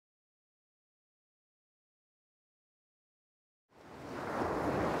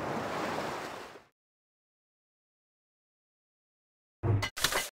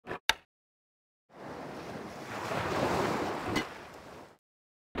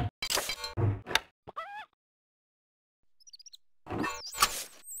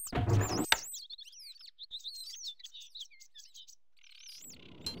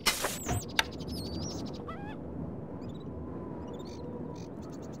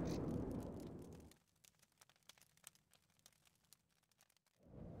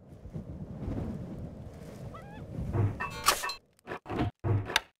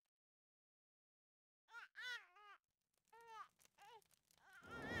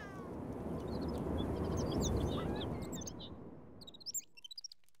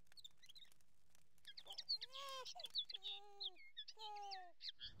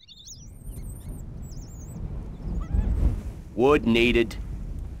Wood needed.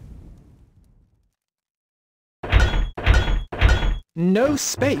 No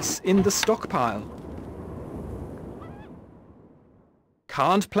space in the stockpile.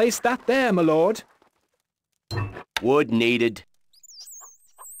 Can't place that there, my lord. Wood needed.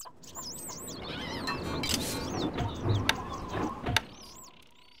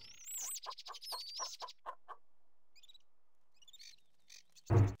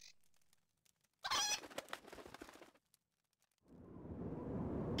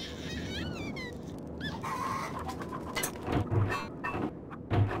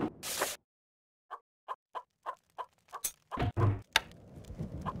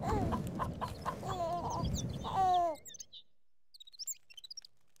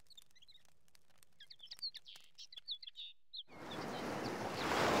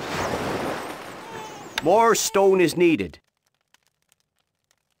 More stone is needed.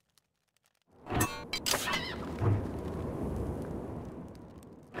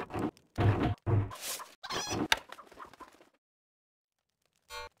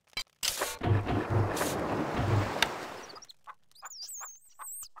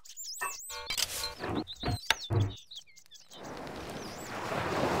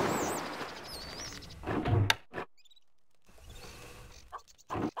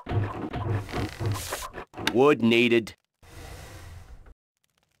 Wood needed.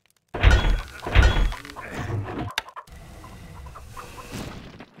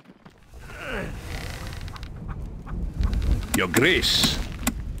 Your Grace.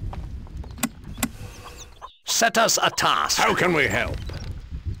 Set us a task. How can we help?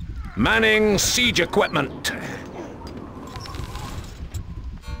 Manning siege equipment.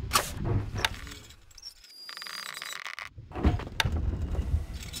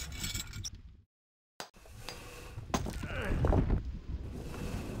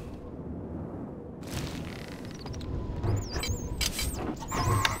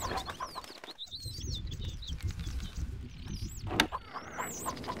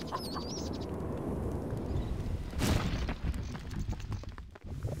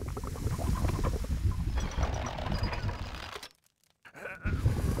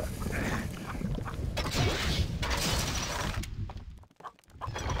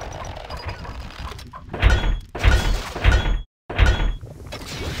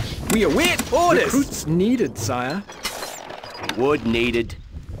 We await orders! Recruits needed, sire. Wood needed.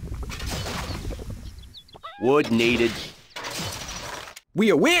 Wood needed. We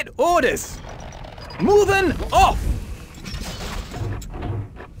await orders! Moving off!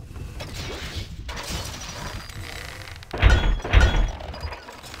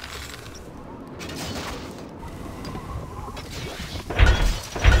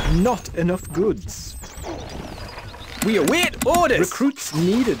 Not enough goods. We await orders! Recruits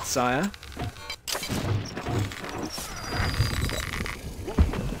needed, sire.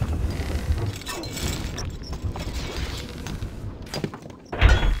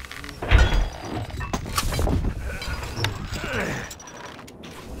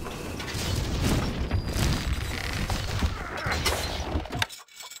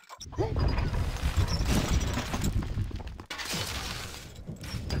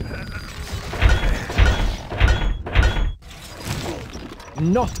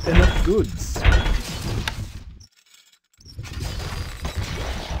 Not enough goods.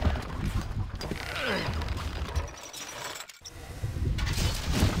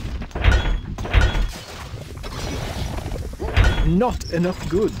 Not enough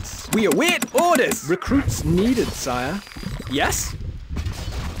goods. We await orders! Recruits needed, sire. Yes?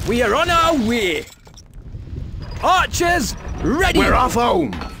 We are on our way! Archers, ready! We're off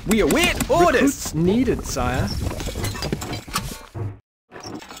home! We await orders! Recruits needed, sire.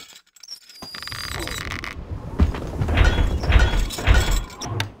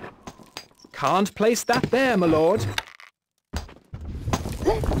 Can't place that there, my lord.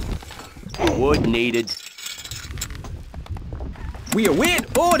 Wood needed. We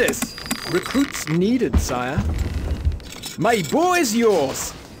await orders! Recruits needed, sire. My bow is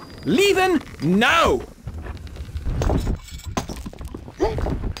yours. Leaving now!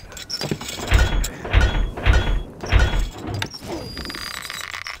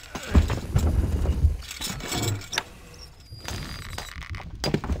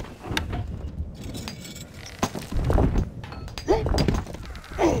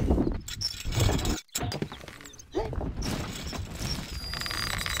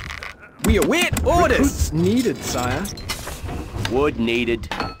 We await orders! Recruits needed, sire. Wood needed.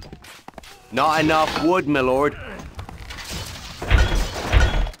 Not enough wood, my lord.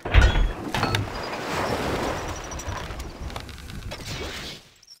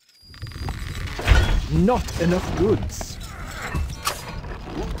 Not enough goods.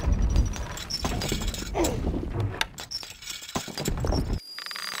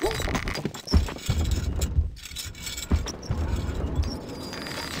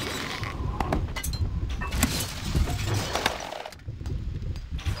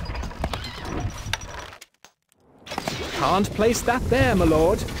 Can't place that there, my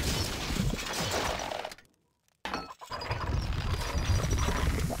lord.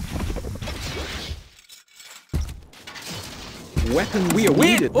 Weapons we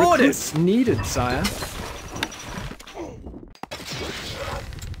await needed. Orders needed, sire.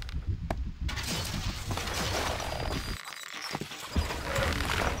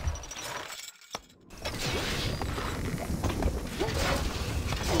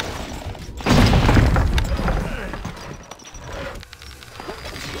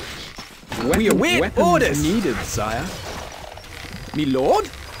 We await orders needed, sire. Me lord?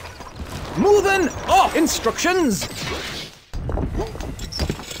 Moving off! Instructions!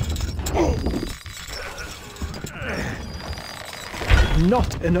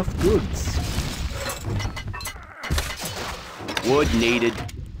 Not enough goods. Wood needed.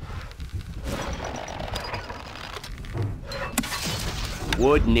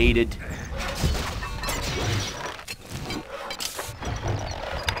 Wood needed.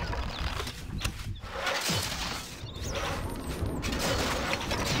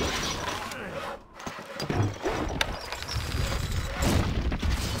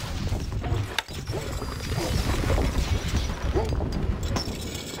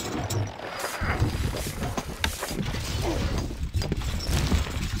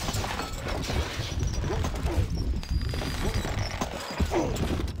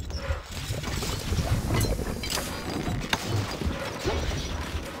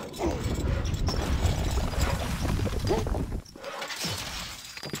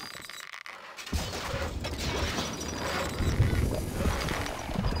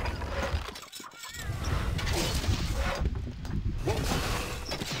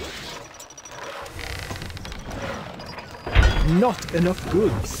 Not enough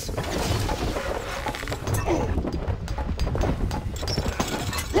goods.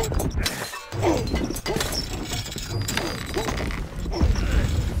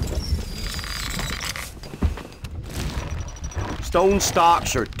 Stone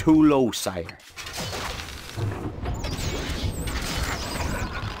stocks are too low, sire.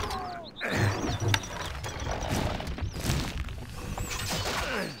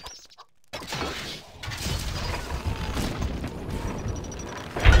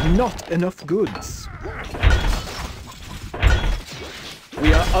 Not enough goods.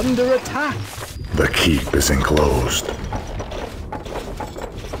 We are under attack. The keep is enclosed.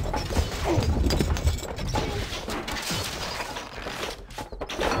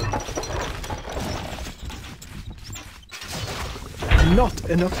 Not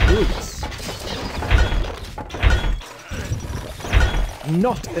enough goods.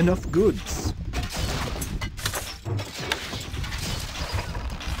 Not enough goods.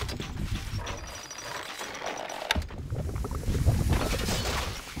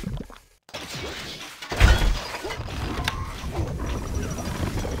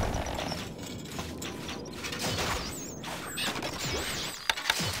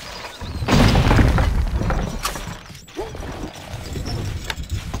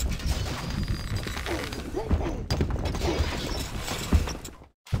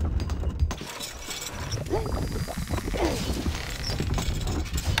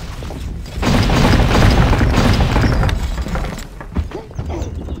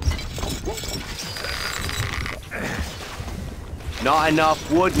 Not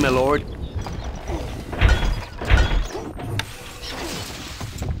enough wood, my lord.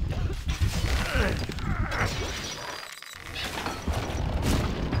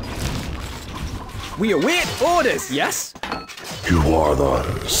 We await orders, yes? You are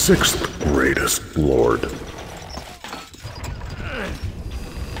the sixth greatest lord.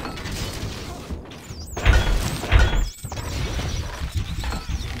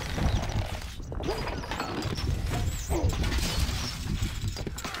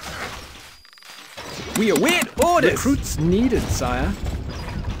 We await orders! Recruits needed, sire.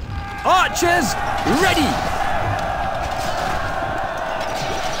 Archers, ready!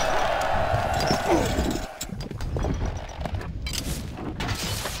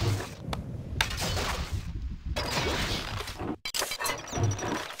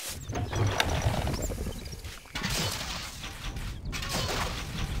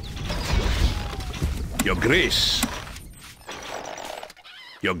 Your Grace.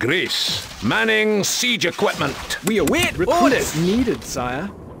 Your Grace. Manning siege equipment. We await orders needed, sire.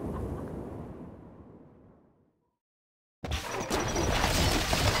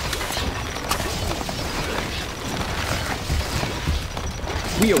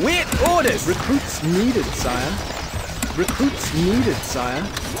 We await orders. Recruits needed, sire. Recruits needed, sire.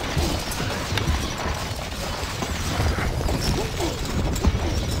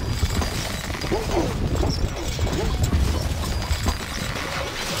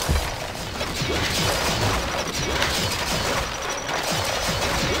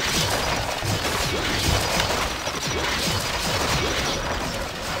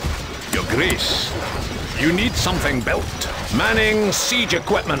 Grace. You need something built. Manning siege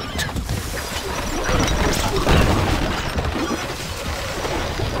equipment.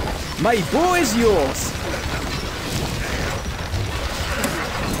 My bow is yours.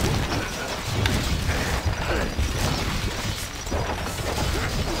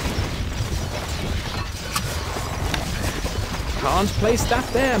 Can't place that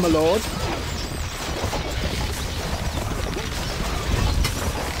there, my lord.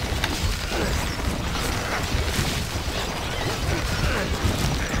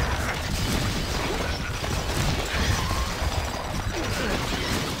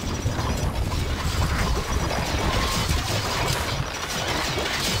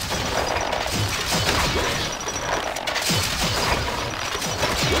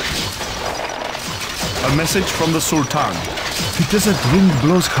 A message from the Sultan. The desert wind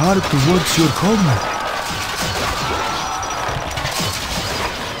blows hard towards your home.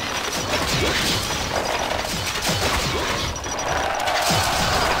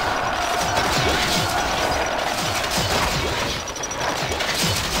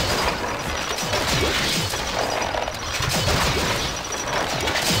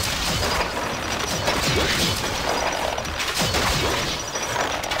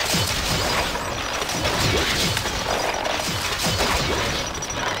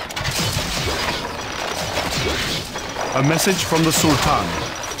 A message from the Sultan.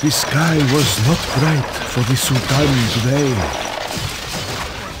 The sky was not bright for the Sultan today.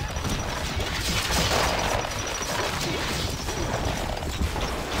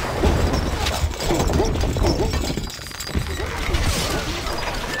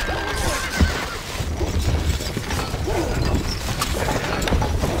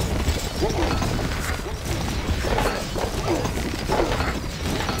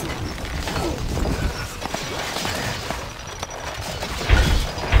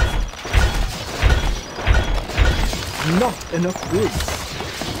 Not enough goods.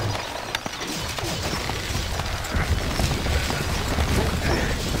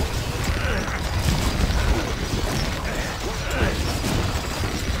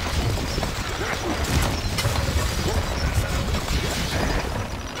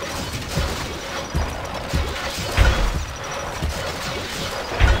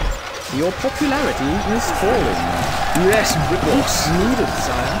 Your popularity is falling. Yes, boss. Needed,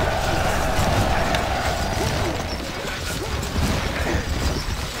 sire.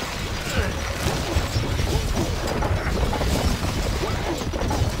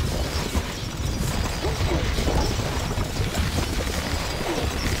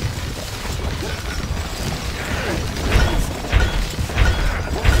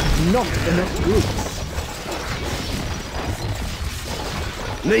 Not enough goods.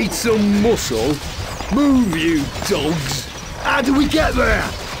 Need some muscle? Move, you dogs! How do we get there?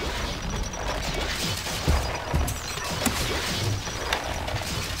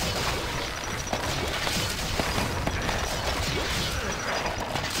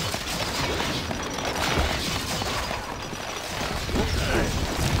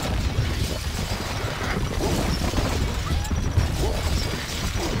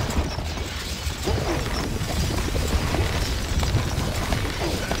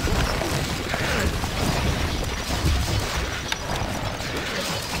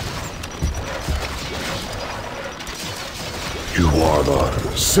 You are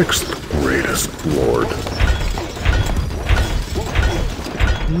the sixth greatest lord.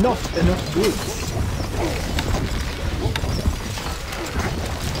 Not enough goods.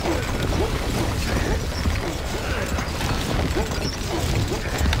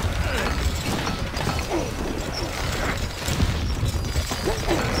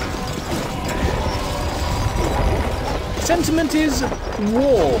 Sentiment is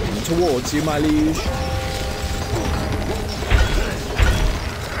warm towards you, my liege.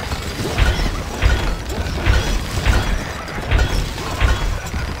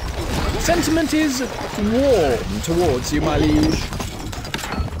 Sentiment is warm towards you, my liege.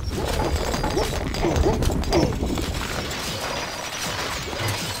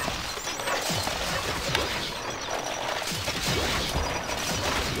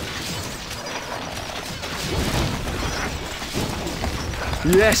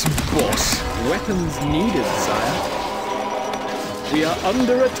 Yes, boss. Weapons needed, sire. We are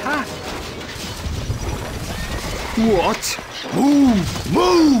under attack. What? Move!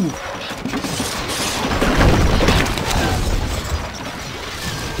 Move!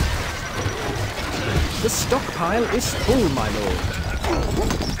 The stockpile is full, my lord.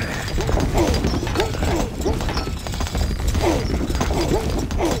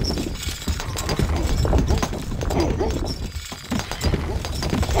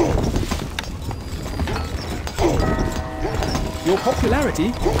 Your popularity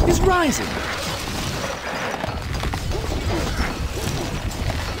is rising.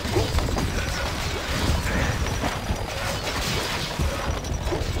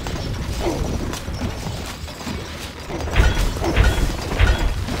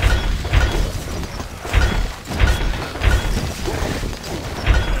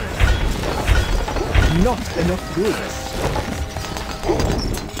 Not enough goods.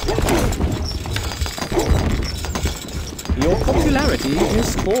 Your popularity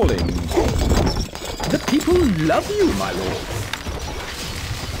is falling. The people love you, my lord.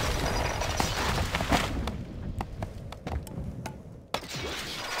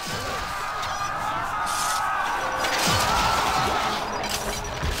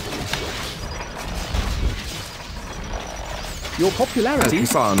 Your popularity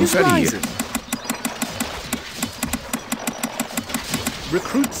is rising.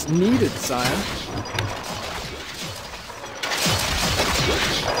 Recruits needed, sire.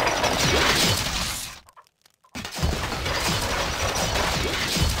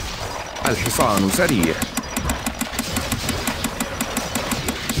 الحصان سريع.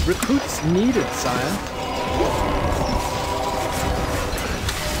 Recruits needed, sire.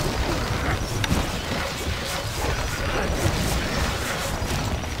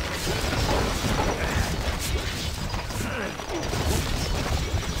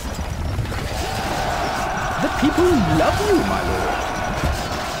 The people love you, my lord.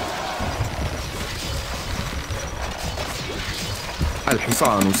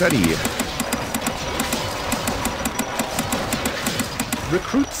 الحصان سريع.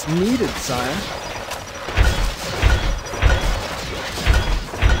 Recruits needed, sire.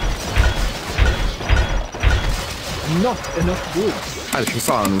 Not enough goods.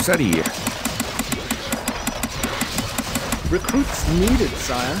 الحصان سريع. Recruits needed,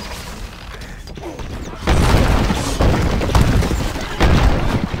 sire.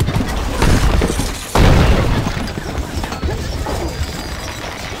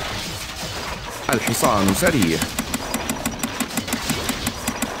 الحصان سريع.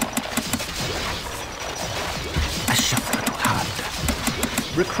 الشفرة حادة.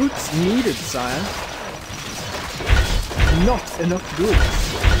 Recruits needed, sire. Not enough goods.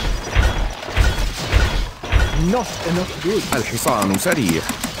 Not enough goods. الحصان سريع.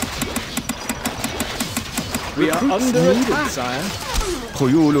 We are under attack, sire.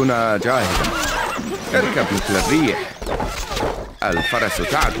 خيولنا جاهزة. اركب مثل الريح. الفرس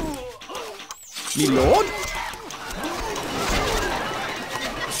تعدو. My lord?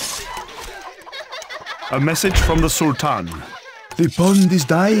 A message from the Sultan. The pond is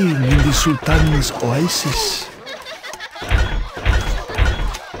dying in the Sultan's oasis.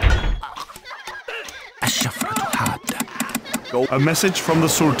 الشفرة حادة. A message from the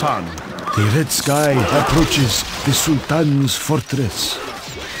Sultan. The red sky approaches the Sultan's fortress.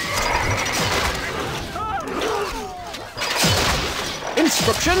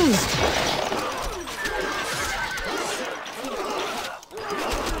 Instructions!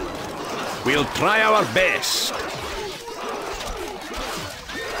 We'll try our best.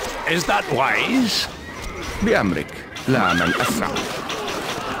 Is that wise? بأمرك لا من أسرع.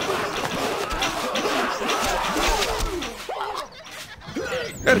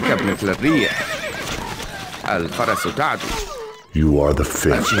 اركب مثل الريح. الفرس تعدو. You are the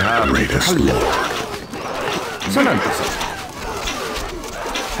fifth greatest lord. سننتصر.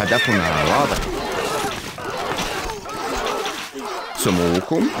 هدفنا واضح.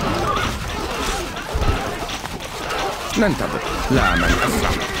 سموكم. ننتظر لا من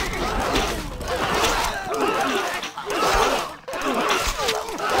أسرع.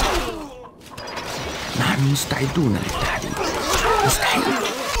 نحن مستعدون للتحديد. مستحيل.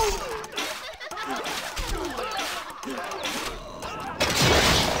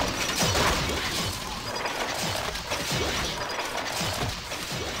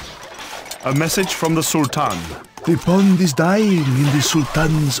 A message from the Sultan. The pond is dying in the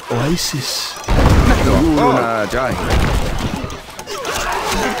Sultan's oasis. خيولنا جاهزة.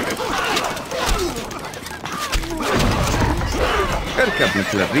 اركب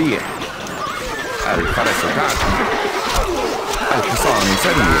مثل الريح. الفرس تعدو. الحصان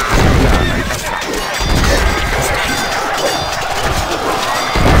سريع. لا من أسرع.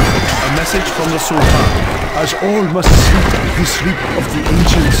 A message from the Sultan. As all must sleep the sleep of the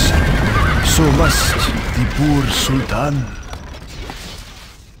ancients, so must the poor Sultan.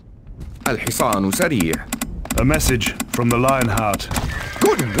 الحصان سريع. A message from the Lionheart.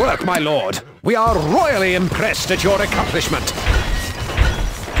 Good work, my lord. We are royally impressed at your accomplishment.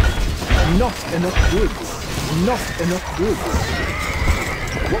 Not enough goods. Not enough goods.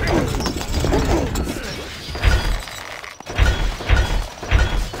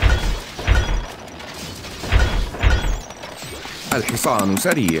 الحصان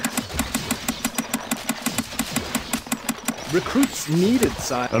سريع. Recruits needed,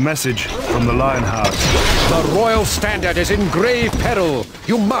 sire. A message from the Lionheart. The royal standard is in grave peril.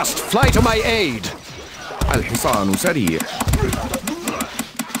 You must fly to my aid. الحصان سريع.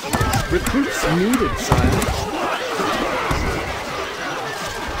 Recruits needed, sire.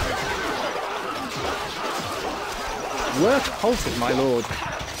 Work halted, my lord.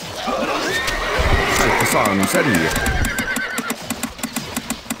 الحصان سريع.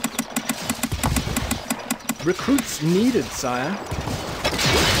 Recruits needed, sire.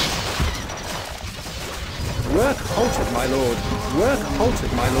 Work halted, my lord. Work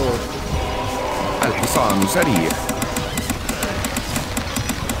halted, my lord. الحصان سريع.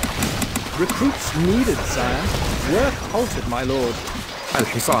 Recruits needed, sire. Work halted, my lord.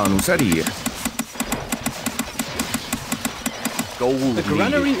 الحصان سريع. Gold The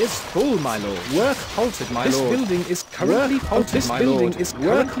granary needed. is full, my lord. Work halted, my lord. This building is currently halted, my lord. This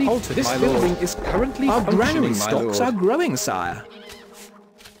building halted, my lord. This building is currently our granary stocks are growing, sire.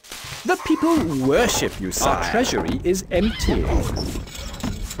 The people worship you, sire. Our treasury is empty.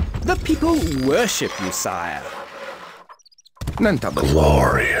 The people worship you, sire. ننتظر.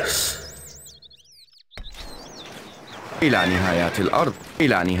 Glorious. إلى نهايات الأرض.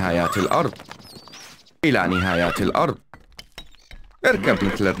 إلى نهايات الأرض. إلى نهايات الأرض. اركب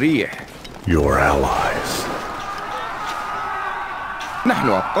مثل الريح. Your allies. نحن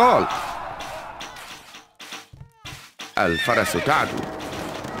أبطال. الفرس تعدو.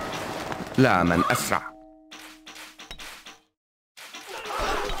 لا من أسرع.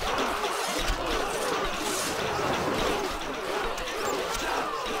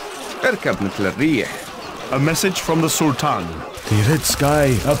 اركب مثل الريح. A message from the Sultan. The red sky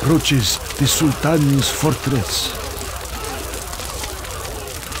approaches the Sultan's fortress.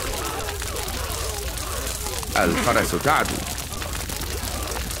 الفرس تعدو.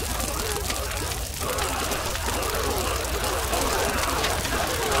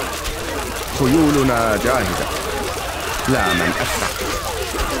 خيولنا جاهزة. لا من أسرع.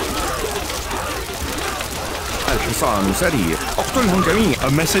 الحصان سريع. اقتلهم جميعا.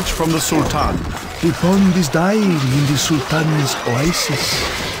 A message from the Sultan. The pond is dying in the Sultan's oasis.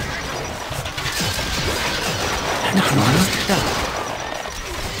 نحن على استعداد.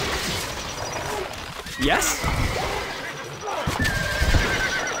 Yes?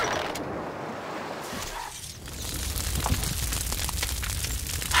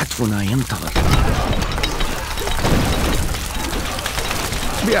 هتفنا ينتظر.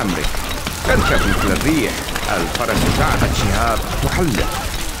 بأمرك. اركب مثل الريح. الفرس تعد. الشهاب تحلق.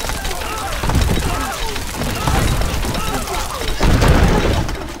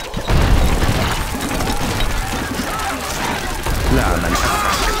 لا من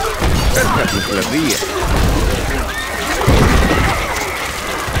أسرع. اركب مثل الريح.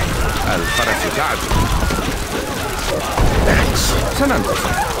 الفرس تعدو.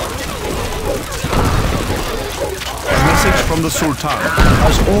 سننتصر. A message from the Sultan.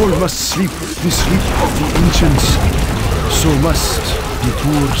 As all must sleep the sleep of the ancients, so must the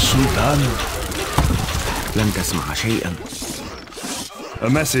poor Sultan. لن تسمع شيئا. A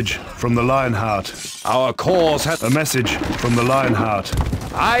message from the Lionheart. Our cause has... A message from the Lionheart.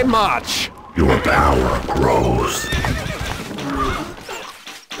 I march. Your power grows.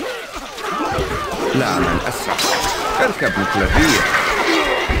 لا من أسرع. اركب مثل الريح.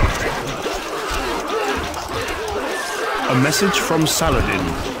 A message from Saladin.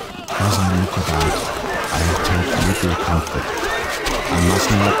 As I look about, I take little comfort. I must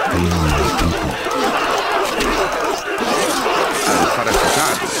not fail my people. الفرس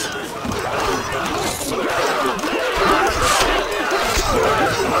تعدو.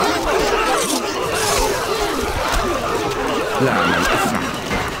 لا من أسرع.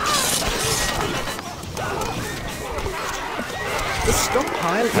 The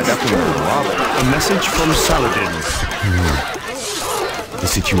stockpile is هدفنا واضح. A message from Saladin. The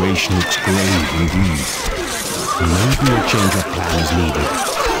situation looks grave indeed. Maybe a change of plan is needed.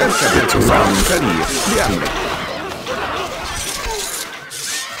 اركب الحصان سريع. بأمرك.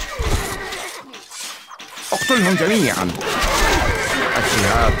 اقتلهم جميعا.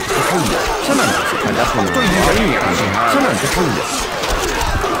 الشهاب تحلق. سننتصر. اقتلهم جميعا. سننتصر.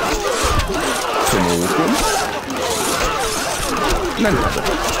 سموكم. ننتظر.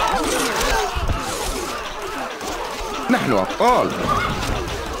 نحن أبطال.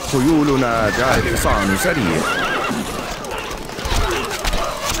 خيولنا جاء. الحصان سريع.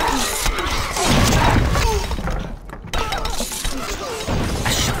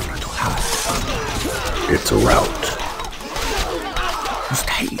 الشفرة حاد. It's a rout.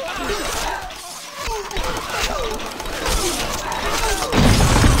 مستحيل.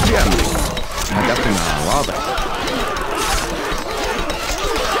 بأمرك. هدفنا واضح.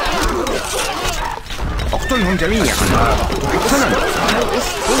 اقتلهم جميعا. حسنا.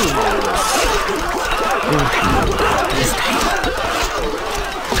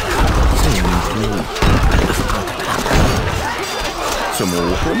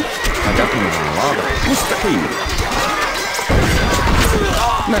 سموكم. هدفنا واضح. مستحيل.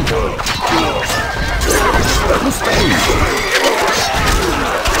 ننتظر. مستحيل.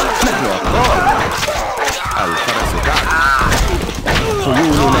 نحن أبطال. الفرس تعد.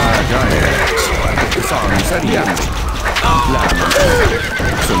 خيولنا جاية. الحصان سريع. لا ننتظر.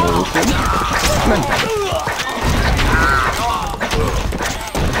 سموكم. ننتظر.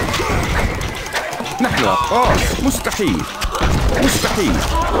 نحن أبطال. مستحيل. مستحيل.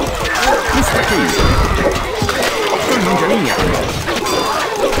 مستحيل. اقتلهم جميعا.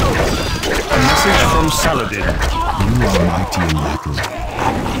 A message from Saladin. You are mighty in battle,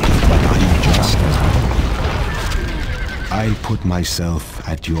 but I am just as well. I put myself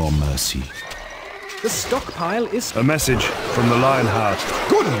at your mercy. The stockpile is... A message from the Lionheart.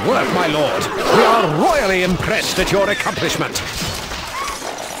 Good work, my lord. We are royally impressed at your accomplishment.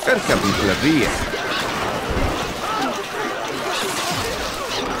 اركب مثل الريح.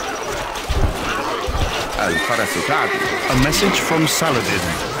 الفرس تعدو. A message from Saladin.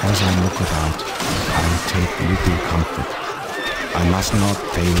 As I look about, I take little comfort. I must not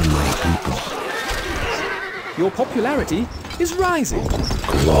fail my people. Your popularity is rising.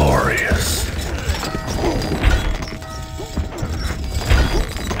 Glorious.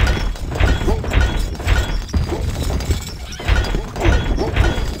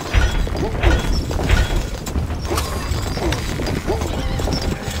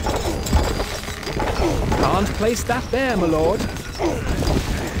 Can't place that there, my lord.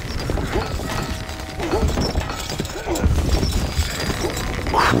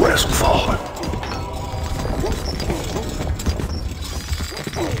 Crestfallen.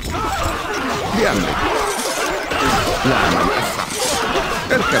 بأمرك. لا من أسرع.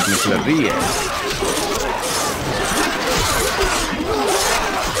 اركب مثل الريح.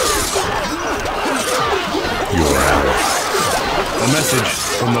 A message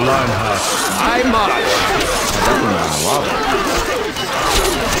from the Lionheart. I march. هدفنا واضح.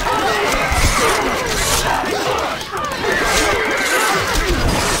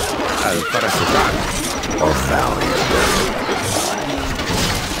 الفرس تعد.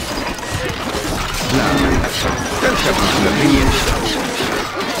 لا من أسرع. اركب مثل الريح.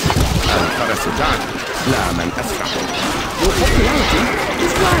 الفرس تعد. لا من أسرع. Your popularity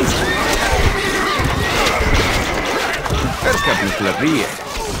is rising. اركب مثل الريح.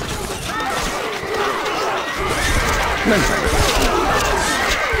 ننتظر.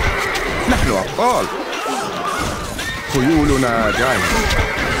 نحن أبطال. خيولنا جاهزة.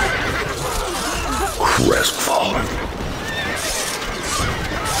 Crestfallen.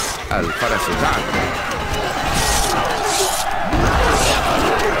 الفرس تعد.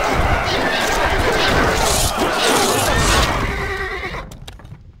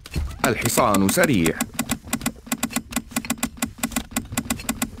 الحصان سريع.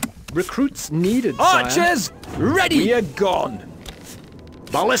 Recruits needed, Archers, ready! We are gone.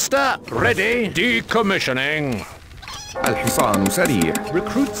 Ballista, ready! Decommissioning. الحصان سريع.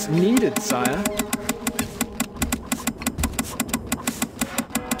 Recruits needed, sire.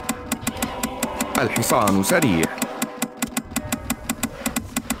 الحصان سريع.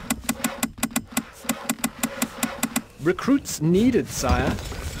 Recruits needed, sire.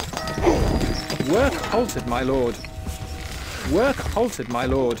 Work halted, my lord. Work halted, my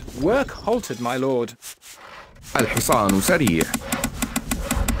lord. Work halted, my lord. الحصان سريع.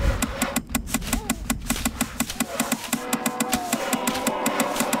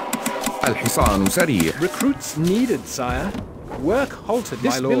 الحصان سريع. Recruits needed, sire. Work halted,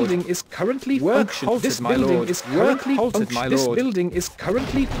 my lord. This building is currently functioning. This building is currently halted, my lord. This building is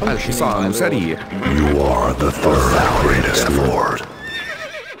currently functioning, my الحصان lord. سريع. You are the third greatest lord.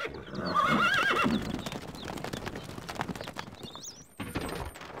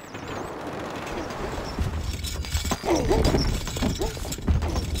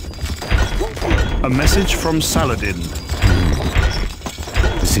 A message from Saladin.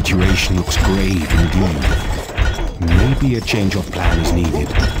 The situation looks grave indeed. Maybe a change of plan is needed.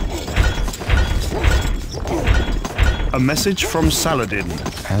 A message from Saladin.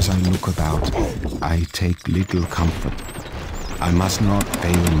 As I look about, I take little comfort. I must not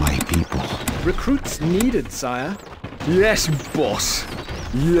fail my people. Recruits needed, sire. Yes, boss.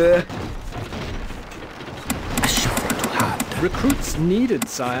 Yeah. Recruits needed,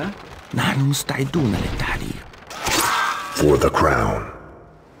 sire. نحن مستعدون للتحرير. For the crown.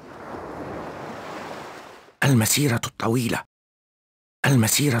 المسيرة الطويلة.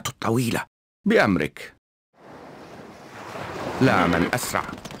 المسيرة الطويلة. بأمرك. لا من أسرع.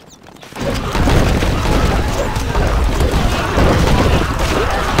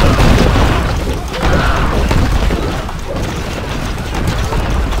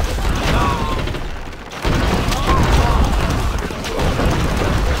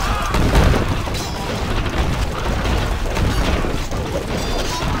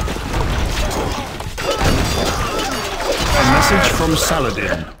 Message from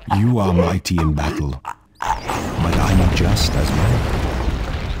Saladin. You are mighty in battle, but I'm just as well.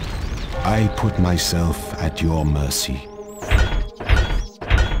 I put myself at your mercy.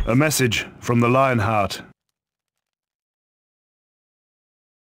 A message from the Lionheart.